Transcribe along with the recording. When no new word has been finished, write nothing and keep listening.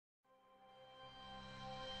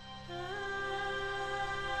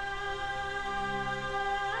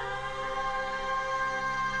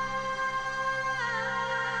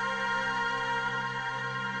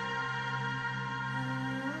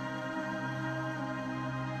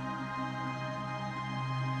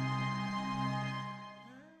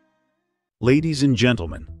Ladies and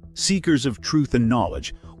gentlemen, seekers of truth and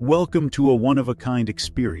knowledge, welcome to a one-of-a-kind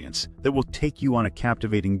experience that will take you on a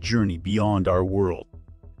captivating journey beyond our world.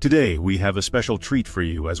 Today, we have a special treat for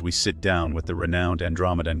you as we sit down with the renowned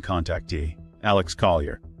Andromedan Contactee Alex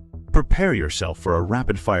Collier. Prepare yourself for a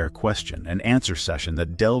rapid-fire question and answer session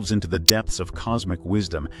that delves into the depths of cosmic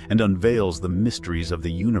wisdom and unveils the mysteries of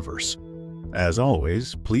the universe. As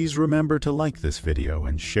always, please remember to like this video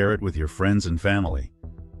and share it with your friends and family.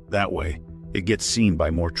 That way, it gets seen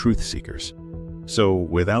by more truth seekers. So,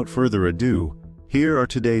 without further ado, here are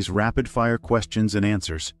today's rapid-fire questions and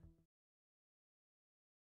answers.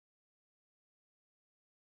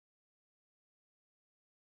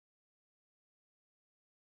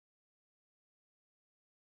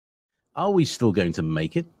 Are we still going to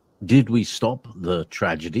make it? Did we stop the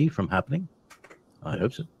tragedy from happening? I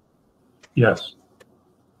hope so. Yes.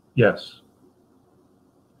 Yes.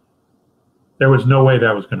 There was no way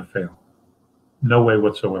that was going to fail. No way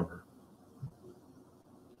whatsoever.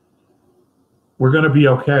 We're going to be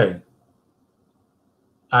okay.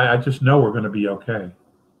 I just know we're going to be okay.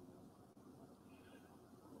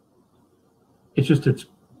 There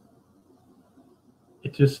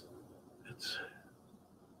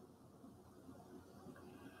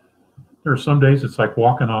are some days it's like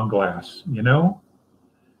walking on glass, you know?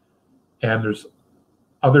 And there's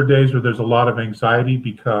other days where there's a lot of anxiety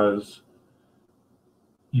because,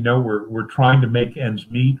 you know, we're trying to make ends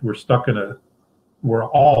meet. We're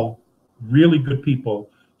all really good people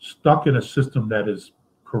stuck in a system that is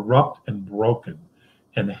corrupt and broken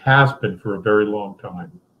and has been for a very long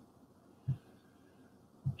time.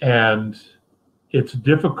 And it's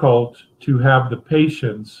difficult to have the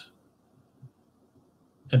patience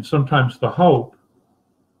and sometimes the hope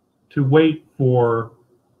to wait for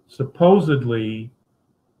supposedly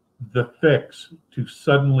the fix to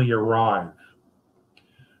suddenly arrive,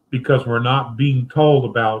 because we're not being told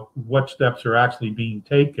about what steps are actually being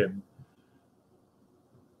taken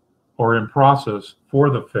or in process for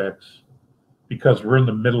the fix, because we're in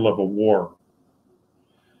the middle of a war.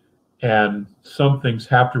 And some things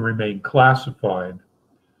have to remain classified.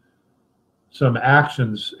 Some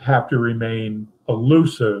actions have to remain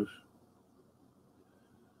elusive,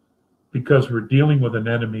 because we're dealing with an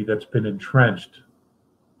enemy that's been entrenched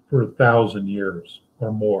for 1,000 years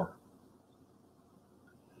or more.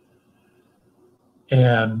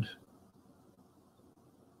 And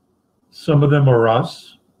some of them are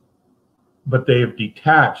us, but they have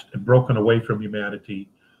detached and broken away from humanity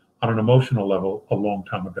on an emotional level a long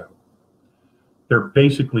time ago. They're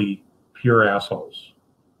basically pure assholes.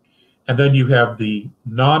 And then you have the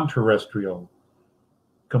non-terrestrial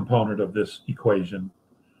component of this equation,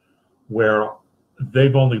 where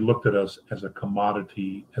they've only looked at us as a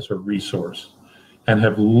commodity, as a resource, and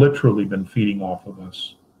have literally been feeding off of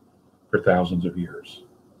us for thousands of years.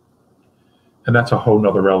 And that's a whole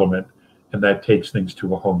nother element, and that takes things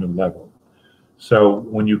to a whole new level. So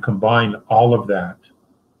when you combine all of that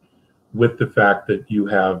with the fact that you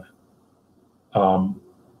have,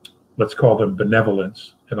 let's call them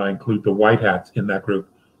benevolence, and I include the white hats in that group,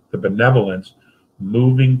 the benevolence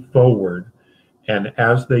moving forward, and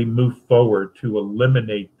as they move forward to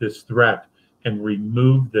eliminate this threat and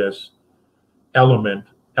remove this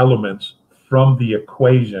elements from the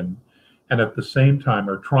equation, and at the same time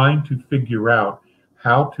are trying to figure out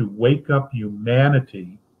how to wake up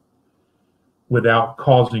humanity without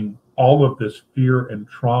causing all of this fear and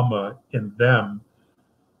trauma in them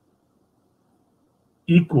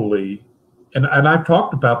equally. And I've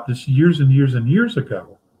talked about this years and years and years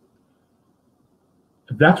ago.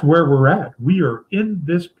 That's where we're at. We are in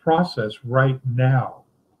this process right now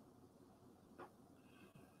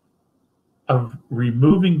of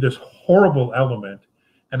removing this horrible element,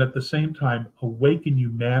 and at the same time awaken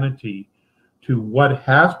humanity to what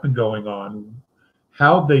has been going on,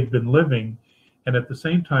 how they've been living, and at the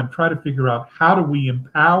same time try to figure out how do we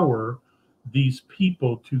empower these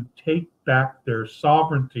people to take back their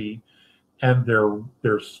sovereignty and their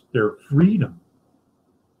freedom,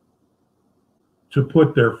 to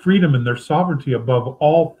put their freedom and their sovereignty above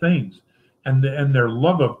all things, and their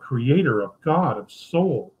love of Creator, of God, of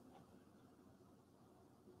soul.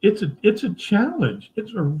 It's a challenge.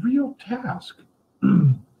 It's a real task.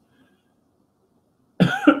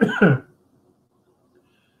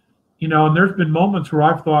 You know, and there's been moments where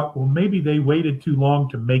I've thought, well, maybe they waited too long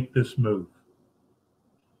to make this move.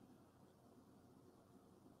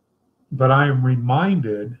 But I am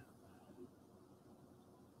reminded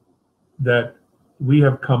that we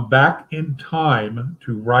have come back in time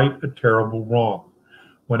to right a terrible wrong.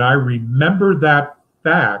 When I remember that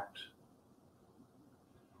fact,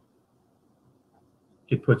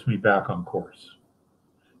 it puts me back on course.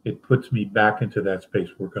 It puts me back into that space.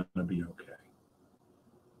 We're going to be okay.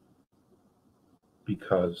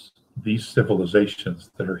 Because these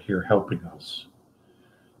civilizations that are here helping us,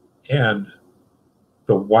 and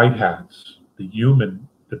the white hats, the human,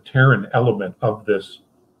 the Terran element of this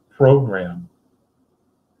program,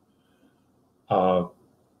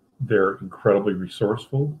 they're incredibly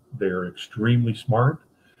resourceful. They're extremely smart.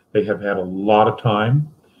 They have had a lot of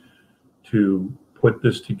time to put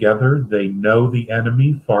this together. They know the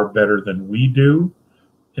enemy far better than we do.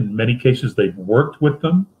 In many cases, they've worked with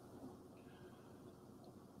them.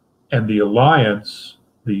 And the alliance,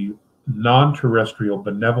 the non-terrestrial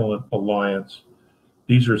benevolent alliance,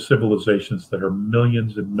 these are civilizations that are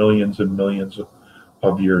millions and millions and millions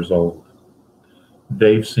of years old.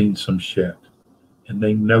 They've seen some shit, and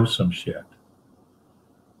they know some shit.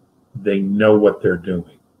 They know what they're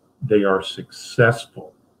doing. They are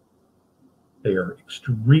successful. They are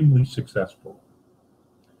extremely successful.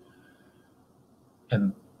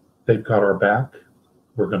 And they've got our back.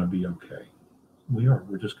 We're going to be okay. We are.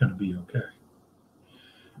 We're just going to be okay.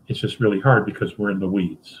 It's just really hard because we're in the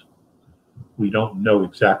weeds. We don't know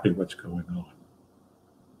exactly what's going on.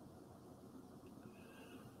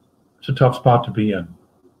 It's a tough spot to be in.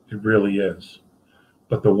 It really is.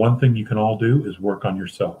 But the one thing you can all do is work on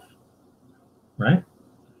yourself, right?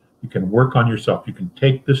 You can work on yourself. You can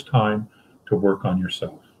take this time to work on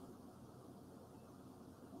yourself.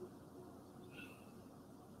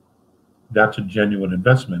 That's a genuine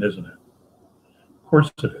investment, isn't it? Of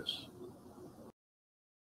course it is.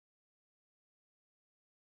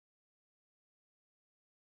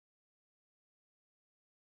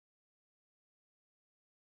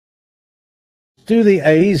 Do the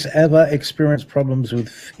A's ever experience problems with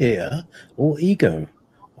fear or ego?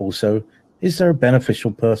 Also, is there a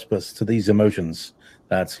beneficial purpose to these emotions?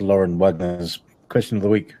 That's Lauren Wagner's question of the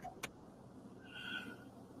week.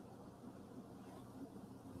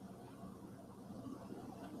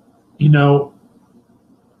 You know,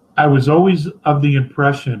 I was always of the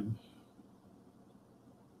impression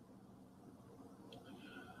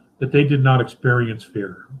that they did not experience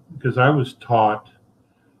fear, because I was taught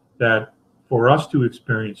that for us to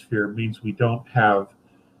experience fear means we don't have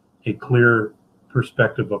a clear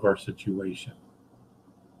perspective of our situation.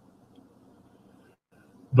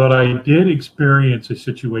 But I did experience a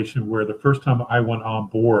situation where the first time I went on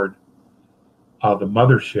board the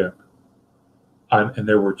mothership, and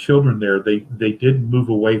there were children there, they did move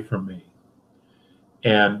away from me.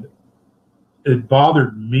 And it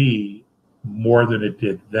bothered me more than it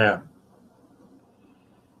did them.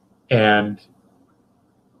 And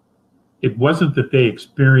it wasn't that they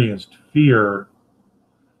experienced fear,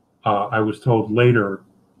 I was told later,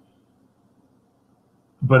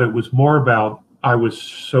 but it was more about I was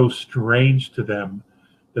so strange to them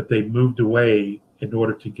that they moved away in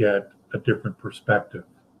order to get a different perspective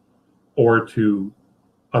or to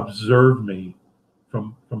observe me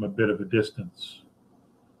from a bit of a distance,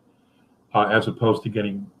 as opposed to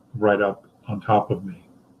getting right up on top of me.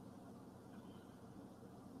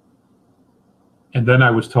 And then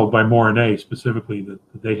I was told by Morine specifically that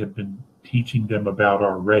they had been teaching them about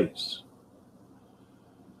our race.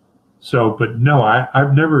 So, but no,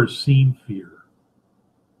 I've never seen fear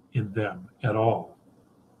in them at all.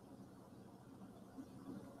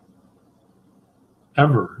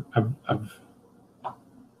 Ever.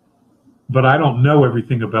 But I don't know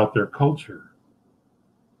everything about their culture.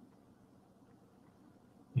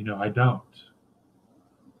 You know, I don't.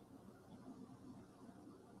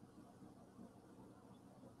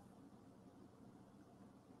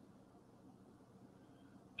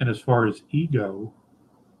 And as far as ego,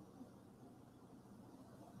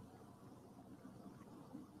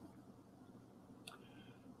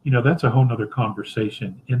 you know, that's a whole nother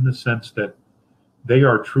conversation, in the sense that they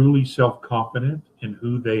are truly self-confident in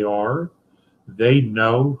who they are. They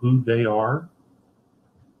know who they are.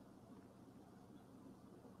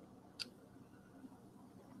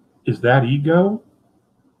 Is that ego?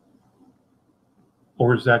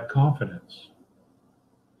 Or is that confidence?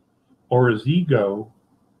 Or is ego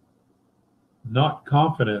not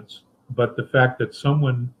confidence, but the fact that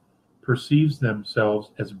someone perceives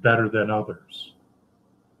themselves as better than others?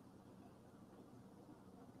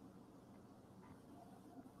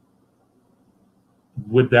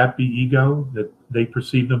 Would that be ego, that they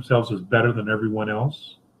perceive themselves as better than everyone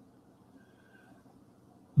else?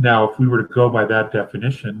 Now, if we were to go by that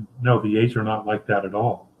definition, no, the A's are not like that at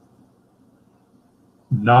all.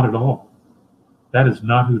 Not at all. That is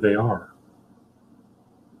not who they are.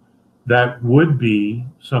 That would be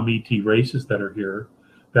some ET races that are here.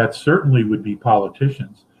 That certainly would be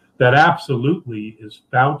politicians. that absolutely is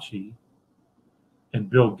Fauci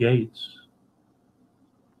and Bill Gates.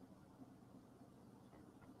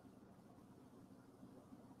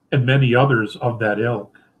 And many others of that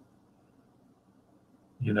ilk,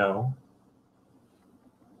 you know,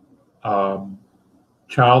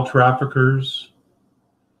 child traffickers,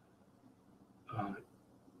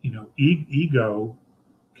 you know, ego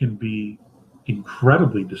can be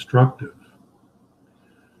incredibly destructive.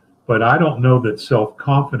 But I don't know that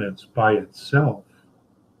self-confidence by itself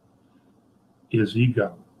is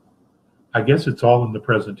ego. I guess it's all in the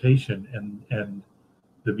presentation and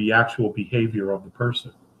the actual behavior of the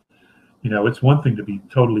person. You know, it's one thing to be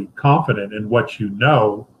totally confident in what you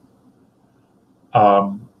know,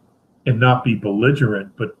 and not be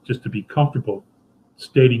belligerent, but just to be comfortable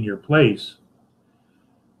stating your place,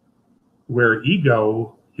 where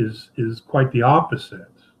ego is quite the opposite.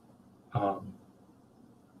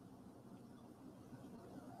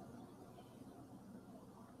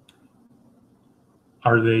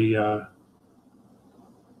 Are they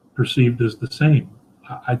perceived as the same?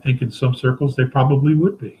 I think in some circles they probably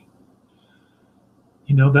would be.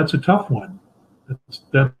 You know, that's a tough one.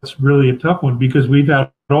 That's really a tough one, because we've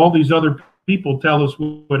had all these other people tell us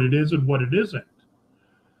what it is and what it isn't.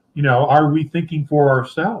 You know, are we thinking for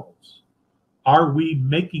ourselves? Are we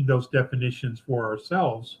making those definitions for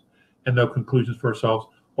ourselves and those conclusions for ourselves?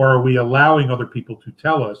 Or are we allowing other people to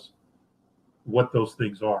tell us what those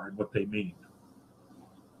things are and what they mean?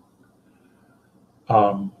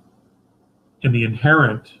 And the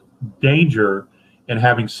inherent danger in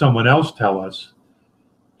having someone else tell us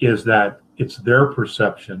is that it's their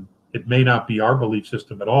perception. It may not be our belief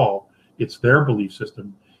system at all. It's their belief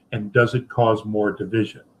system. And does it cause more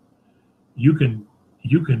division? You can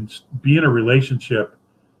be in a relationship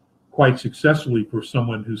quite successfully for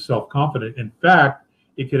someone who's self-confident. In fact,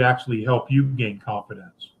 it could actually help you gain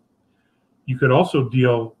confidence. You could also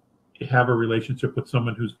have a relationship with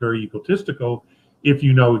someone who's very egotistical if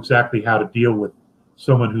you know exactly how to deal with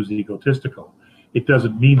someone who's egotistical. It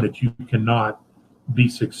doesn't mean that you cannot be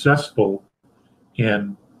successful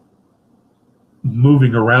in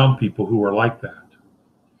moving around people who are like that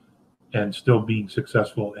and still being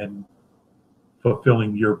successful and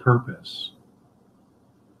fulfilling your purpose.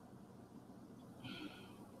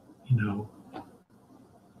 You know,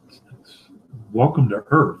 it's welcome to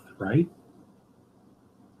Earth, right?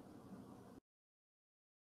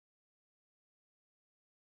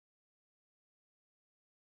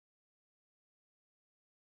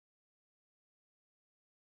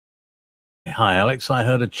 Hi, Alex. I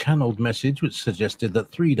heard a channeled message which suggested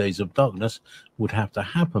that 3 days of darkness would have to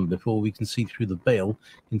happen before we can see through the veil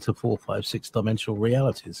into 4, 5, 6-dimensional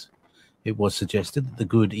realities. It was suggested that the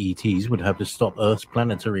good ETs would have to stop Earth's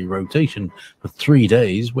planetary rotation for 3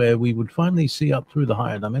 days, where we would finally see up through the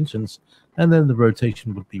higher dimensions, and then the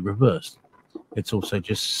rotation would be reversed. It's also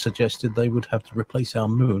just suggested they would have to replace our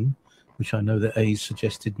moon, which I know the A's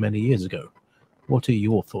suggested many years ago. What are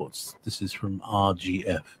your thoughts? This is from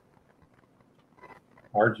RGF.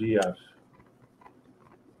 RGF.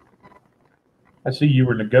 I see you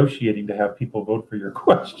were negotiating to have people vote for your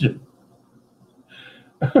question.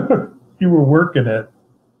 You were working it.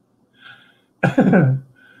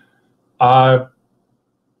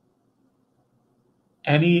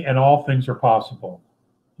 Any and all things are possible.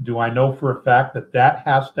 Do I know for a fact that that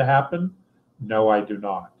has to happen? No, I do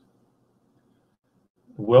not.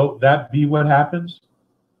 Will that be what happens?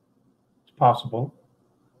 It's possible.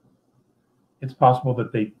 It's possible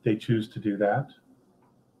that they choose to do that.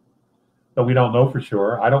 But we don't know for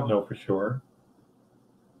sure. I don't know for sure.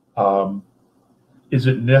 Is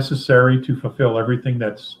it necessary to fulfill everything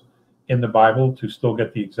that's in the Bible to still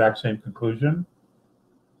get the exact same conclusion?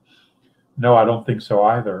 No, I don't think so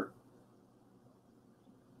either.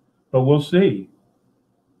 But we'll see.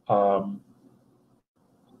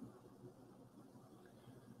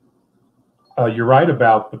 You're right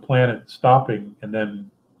about the planet stopping and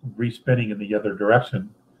then respinning in the other direction.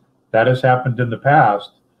 That has happened in the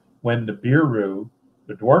past when the Nibiru,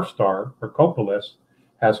 the dwarf star, or Copolis,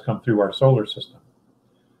 has come through our solar system,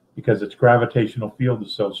 because its gravitational field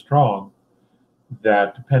is so strong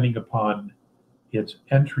that depending upon its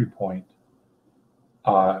entry point,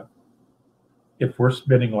 if we're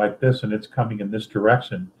spinning like this and it's coming in this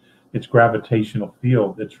direction, its gravitational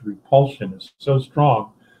field, its repulsion is so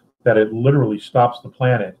strong that it literally stops the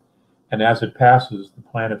planet. And as it passes, the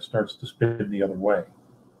planet starts to spin the other way.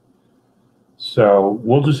 So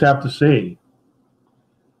we'll just have to see.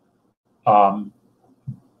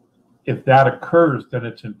 If that occurs, then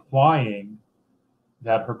it's implying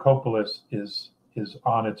that Hercupolis is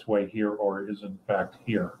on its way here, or is in fact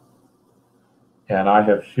here. And I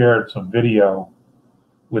have shared some video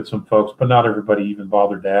with some folks, but not everybody even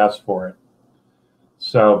bothered to ask for it.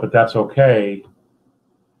 So, but that's okay.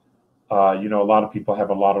 You know, a lot of people have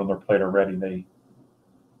a lot on their plate already.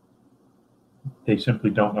 They simply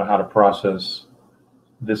don't know how to process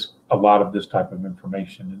a lot of this type of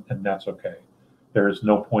information, and that's okay. There is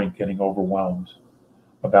no point getting overwhelmed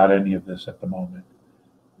about any of this at the moment.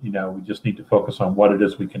 You know, we just need to focus on what it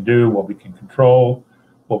is we can do, what we can control,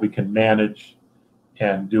 what we can manage,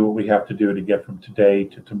 and do what we have to do to get from today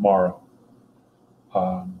to tomorrow.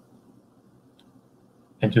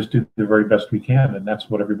 And just do the very best we can, and that's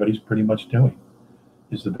what everybody's pretty much doing,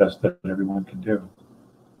 is the best that everyone can do.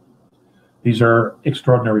 These are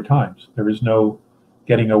extraordinary times. There is no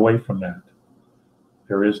getting away from that.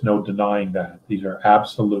 There is no denying that. These are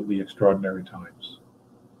absolutely extraordinary times.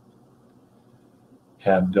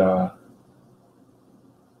 And,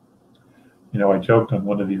 you know, I joked on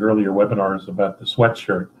one of the earlier webinars about the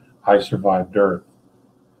sweatshirt, I Survived Earth.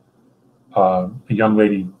 A young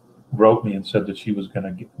lady wrote me and said that she was going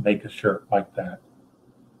to make a shirt like that.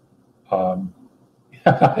 I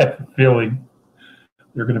have a feeling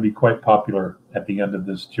they're going to be quite popular at the end of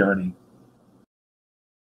this journey.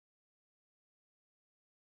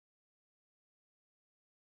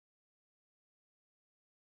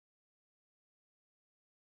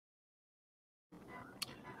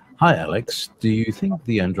 Hi, Alex. Do you think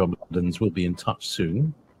the Andromedans will be in touch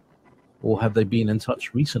soon? Or have they been in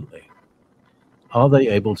touch recently? Are they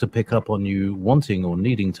able to pick up on you wanting or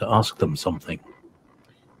needing to ask them something?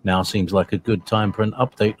 Now seems like a good time for an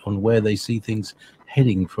update on where they see things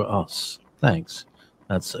heading for us. Thanks.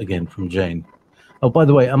 That's again from Jane. Oh, by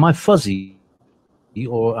the way, am I fuzzy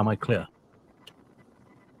or am I clear?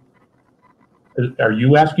 Are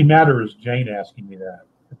you asking that, or is Jane asking me that?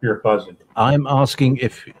 If you're fuzzy, I'm asking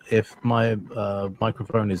if my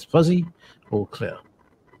microphone is fuzzy or clear.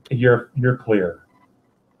 You're clear.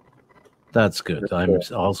 That's good.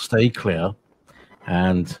 I'll stay clear.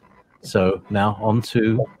 And so now on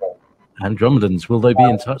to Andromedans. Will they be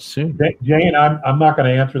in touch soon? Jane, I'm not going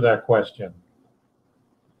to answer that question.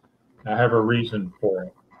 I have a reason for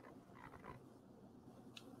it.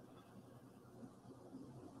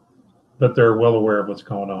 But they're well aware of what's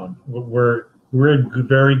going on. We're in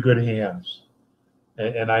very good hands.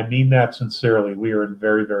 And I mean that sincerely. We are in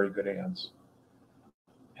very, very good hands.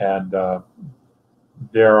 And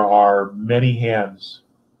there are many hands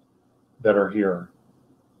that are here,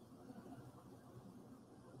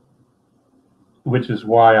 which is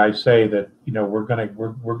why I say that, you know, we're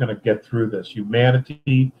gonna get through this.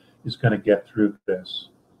 Humanity is going to get through this,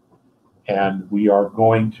 and we are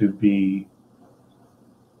going to be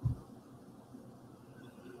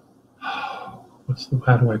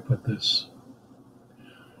how do I put this?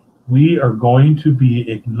 We are going to be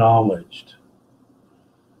acknowledged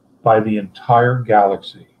by the entire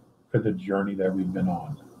galaxy for the journey that we've been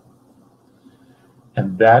on.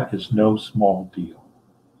 And that is no small deal.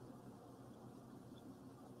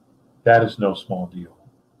 That is no small deal.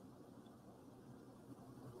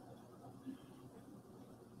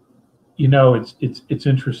 You know, it's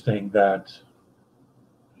interesting that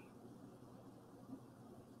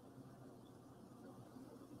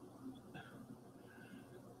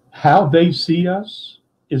how they see us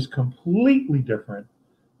is completely different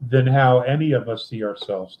than how any of us see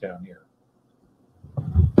ourselves down here.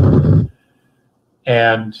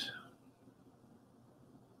 And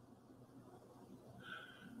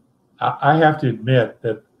I have to admit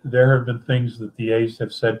that there have been things that the A's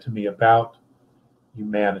have said to me about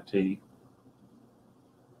humanity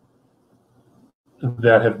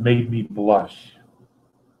that have made me blush,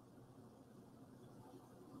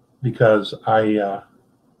 because I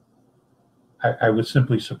was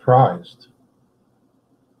simply surprised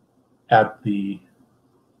at the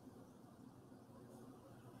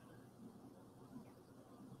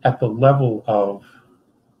level of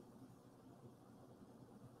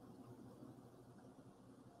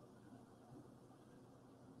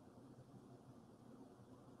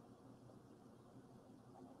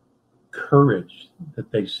courage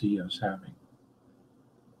that they see us having,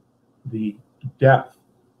 the depth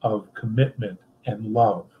of commitment and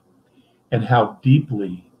love, and how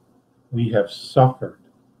deeply we have suffered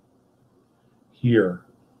here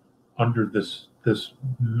under this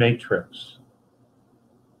matrix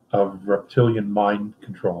of reptilian mind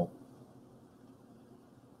control.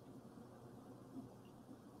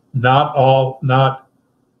 Not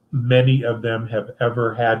many of them have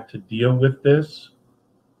ever had to deal with this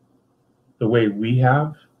the way we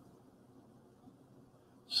have.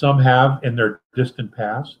 Some have in their distant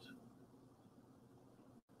past,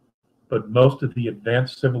 but most of the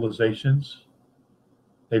advanced civilizations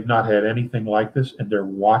They've not had anything like this, and they're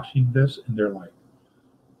watching this, and they're like,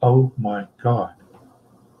 oh my God.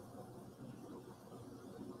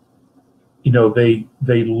 You know, they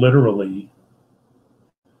literally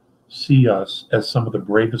see us as some of the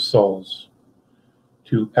bravest souls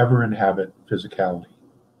to ever inhabit physicality.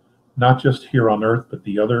 Not just here on Earth, but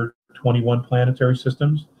the other 21 planetary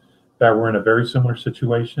systems that were in a very similar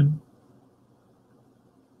situation.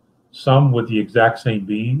 Some with the exact same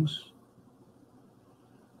beings.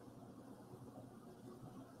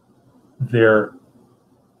 They're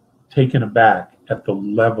taken aback at the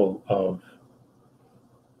level of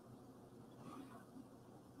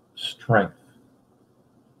strength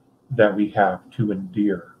that we have to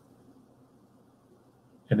endear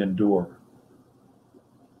and endure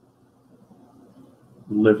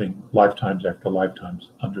living lifetimes after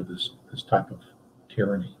lifetimes under this type of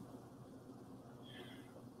tyranny.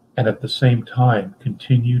 And at the same time,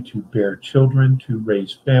 continue to bear children, to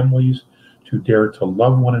raise families, to dare to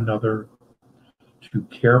love one another, to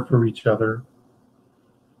care for each other,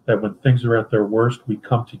 that when things are at their worst, we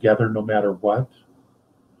come together no matter what,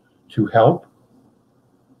 to help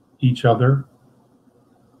each other.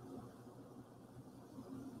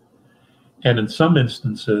 And in some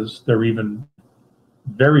instances, they're even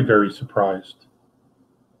very, very surprised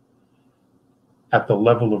at the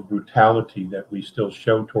level of brutality that we still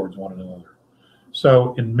show towards one another.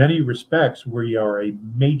 So in many respects, we are a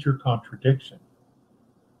major contradiction.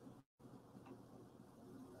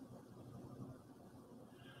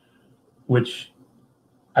 Which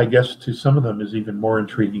I guess to some of them is even more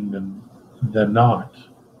intriguing than not.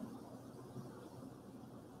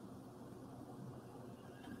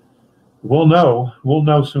 We'll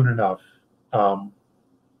know soon enough.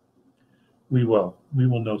 We will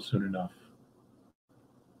know soon enough.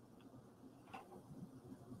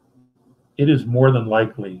 It is more than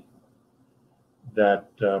likely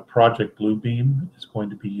that Project Bluebeam is going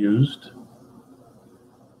to be used.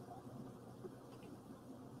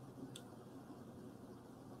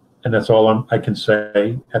 And that's all I can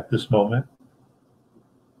say at this moment.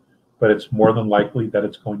 But it's more than likely that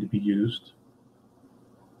it's going to be used.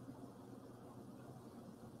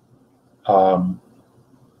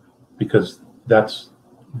 Because that's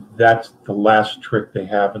the last trick they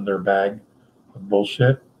have in their bag of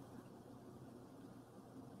bullshit.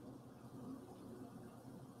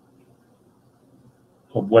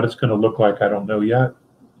 Well, what it's going to look like, I don't know yet.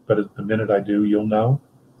 But the minute I do, you'll know.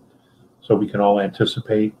 So we can all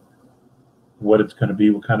anticipate what it's going to be,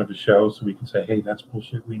 what kind of a show, so we can say, hey, that's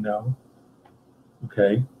bullshit, we know.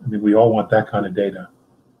 Okay? I mean, we all want that kind of data.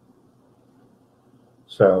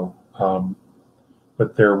 So,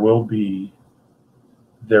 but there will be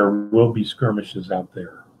skirmishes out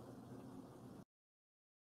there.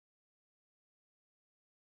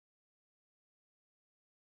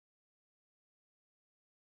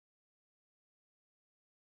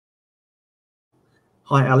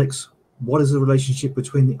 Hi, Alex. What is the relationship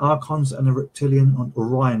between the Archons and the Reptilian and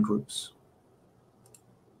Orion groups?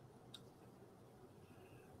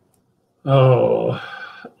 Oh,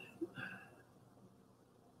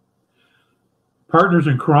 partners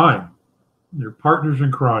in crime. They're partners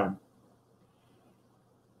in crime.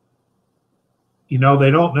 You know,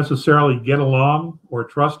 they don't necessarily get along or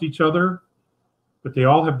trust each other, but they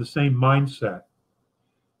all have the same mindset.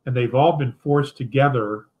 And they've all been forced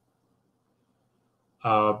together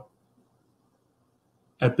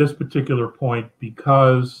at this particular point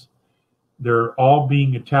because they're all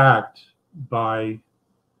being attacked by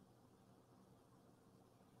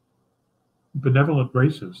benevolent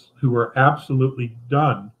races who are absolutely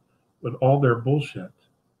done with all their bullshit.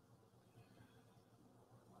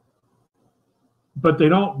 But they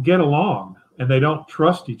don't get along and they don't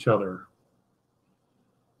trust each other.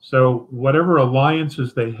 So whatever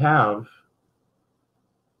alliances they have,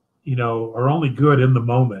 you know, are only good in the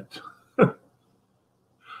moment.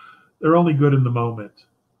 They're only good in the moment.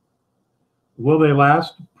 Will they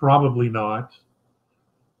last? Probably not.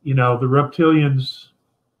 You know, the Reptilians,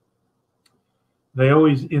 they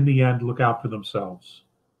always, in the end, look out for themselves.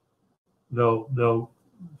 They'll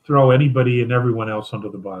throw anybody and everyone else under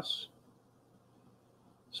the bus.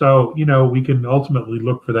 So, you know, we can ultimately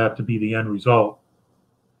look for that to be the end result,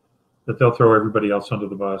 that they'll throw everybody else under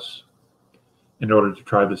the bus in order to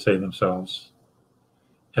try to save themselves.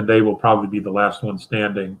 And they will probably be the last one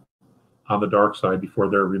standing on the dark side before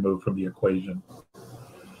they're removed from the equation.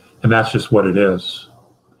 And that's just what it is.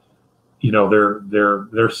 You know,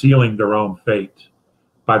 they're sealing their own fate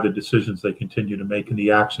by the decisions they continue to make and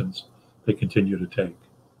the actions they continue to take.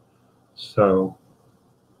 So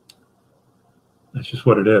that's just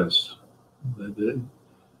what it is.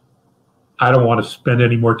 I don't want to spend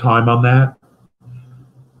any more time on that,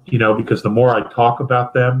 you know, because the more I talk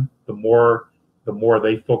about them, the more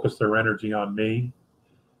they focus their energy on me.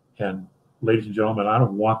 And ladies and gentlemen, I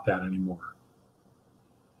don't want that anymore.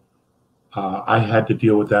 I had to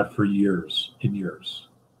deal with that for years and years.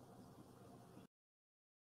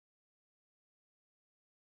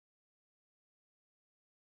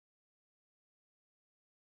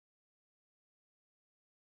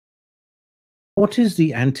 What is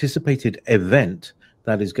the anticipated event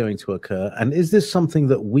that is going to occur, and is this something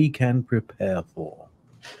that we can prepare for?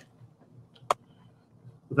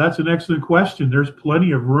 That's an excellent question. There's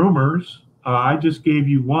plenty of rumors. I just gave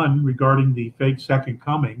you one regarding the fake second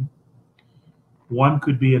coming. One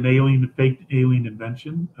could be an fake alien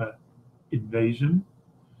invasion.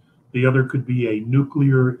 The other could be a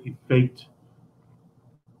faked,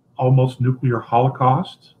 almost nuclear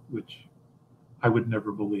holocaust, which I would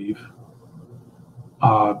never believe,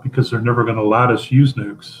 because they're never going to allow us to use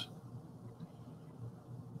nukes.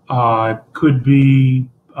 Could be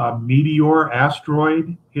a meteor,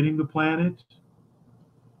 asteroid hitting the planet.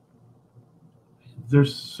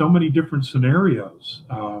 There's so many different scenarios.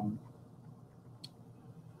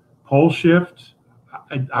 Pole shift,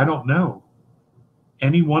 I don't know.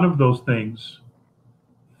 Any one of those things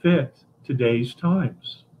fit today's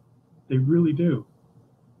times. They really do.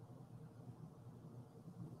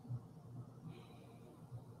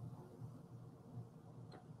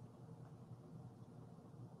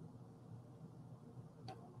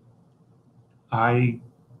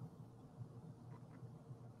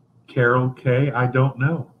 Carol K., I don't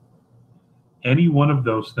know. Any one of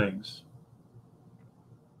those things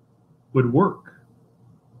would work.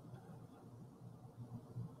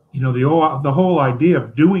 You know, the whole idea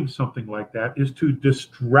of doing something like that is to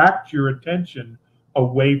distract your attention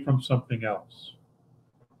away from something else.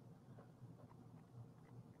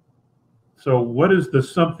 So what is the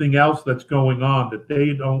something else that's going on that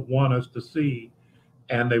they don't want us to see,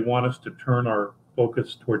 and they want us to turn our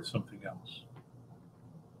focus towards something else?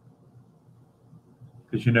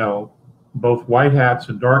 Because, you know, both white hats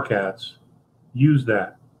and dark hats use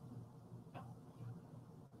that.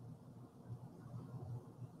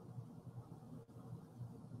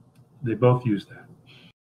 They both use that.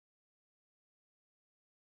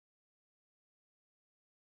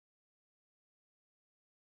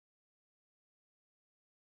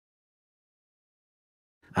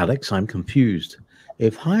 Alex, I'm confused.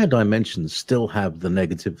 If higher dimensions still have the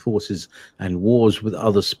negative forces and wars with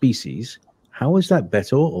other species, how is that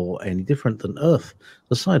better or any different than Earth,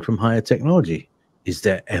 aside from higher technology? Is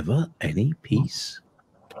there ever any peace?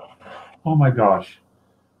 Oh my gosh.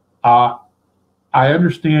 I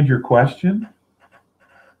understand your question.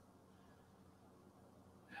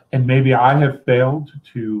 And maybe I have failed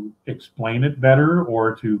to explain it better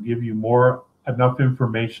or to give you enough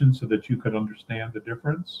information so that you could understand the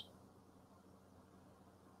difference.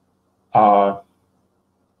 I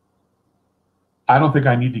don't think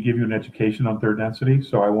I need to give you an education on third density,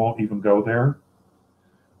 so I won't even go there.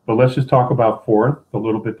 But let's just talk about fourth, the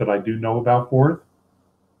little bit that I do know about fourth.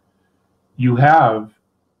 You have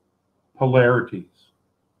polarities.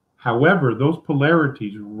 However, those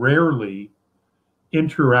polarities rarely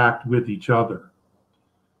interact with each other.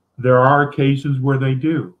 There are occasions where they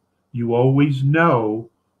do. You always know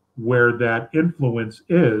where that influence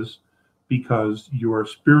is because your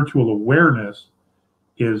spiritual awareness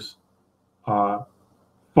is far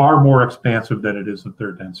more expansive than it is in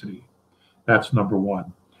third density. That's number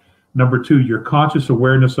one. Number two, your conscious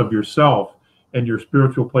awareness of yourself and your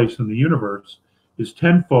spiritual place in the universe is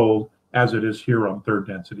tenfold as it is here on third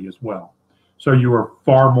density as well. So you are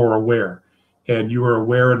far more aware, and you are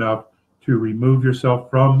aware enough to remove yourself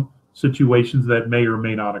from situations that may or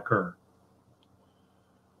may not occur.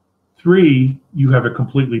 Three, you have a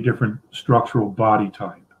completely different structural body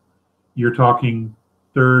type. You're talking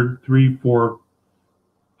three, four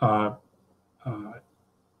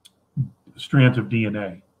strands of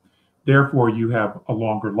DNA. Therefore, you have a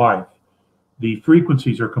longer life. The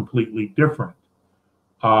frequencies are completely different.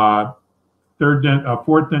 Fourth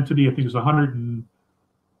density, I think, is 100 and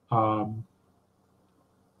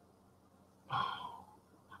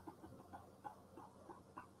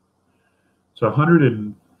it's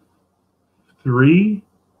 103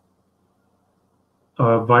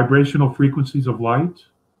 vibrational frequencies of light.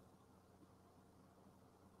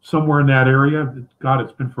 Somewhere in that area. God,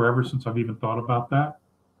 it's been forever since I've even thought about that.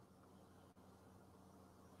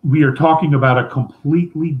 We are talking about a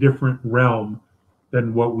completely different realm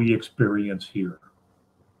than what we experience here.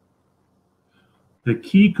 The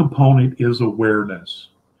key component is awareness.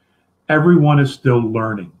 Everyone is still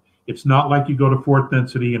learning. It's not like you go to fourth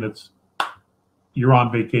density and it's you're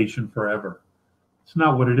on vacation forever. It's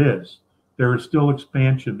not what it is. There is still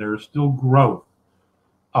expansion. There is still growth.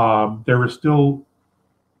 There is still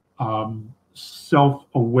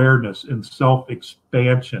self-awareness and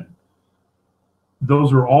self-expansion.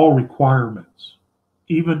 Those are all requirements.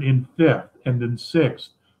 Even in fifth and in sixth,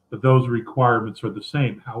 those requirements are the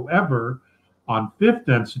same. However, on fifth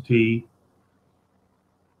density,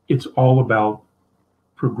 it's all about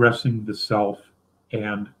progressing the self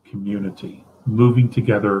and community, moving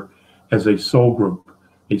together as a soul group,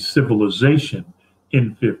 a civilization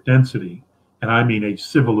in fifth density. And I mean a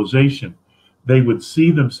civilization. They would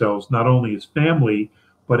see themselves not only as family,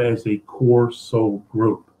 but as a core soul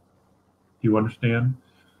group. Do you understand?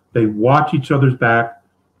 They watch each other's back,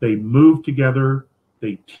 they move together,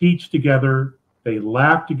 they teach together, they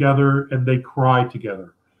laugh together, and they cry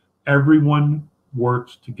together. Everyone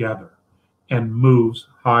works together and moves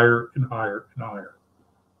higher and higher and higher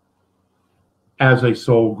as a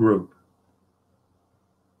soul group.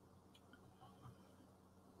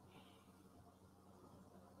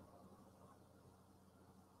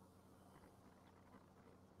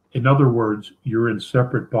 In other words, you're in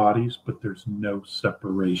separate bodies, but there's no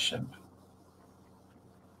separation.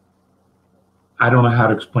 I don't know how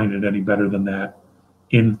to explain it any better than that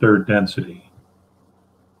in third density.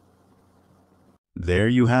 There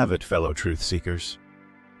you have it, fellow truth seekers.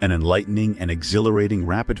 An enlightening and exhilarating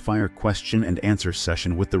rapid-fire question and answer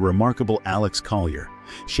session with the remarkable Alex Collier,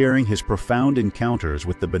 sharing his profound encounters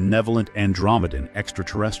with the benevolent Andromedan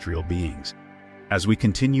extraterrestrial beings. As we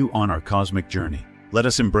continue on our cosmic journey, let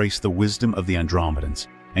us embrace the wisdom of the Andromedans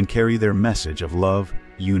and carry their message of love,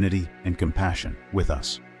 unity, and compassion with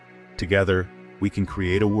us. Together, we can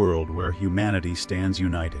create a world where humanity stands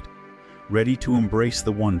united, ready to embrace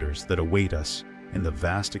the wonders that await us in the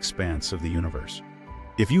vast expanse of the universe.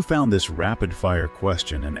 If you found this rapid-fire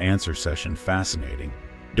question and answer session fascinating,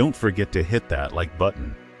 don't forget to hit that like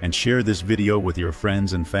button and share this video with your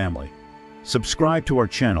friends and family. Subscribe to our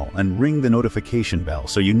channel and ring the notification bell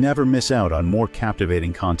so you never miss out on more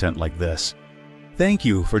captivating content like this. Thank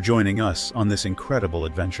you for joining us on this incredible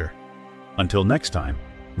adventure. Until next time,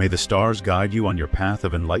 may the stars guide you on your path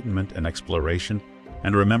of enlightenment and exploration,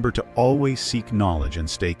 and remember to always seek knowledge and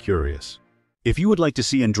stay curious. If you would like to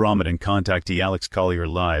see Andromedan Contactee Alex Collier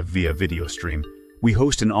live via video stream, we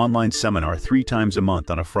host an online seminar 3 times a month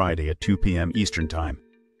on a Friday at 2 p.m. Eastern Time.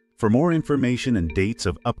 For more information and dates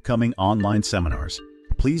of upcoming online seminars,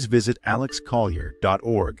 please visit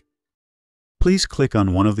alexcollier.org. Please click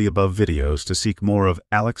on one of the above videos to seek more of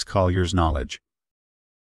Alex Collier's knowledge.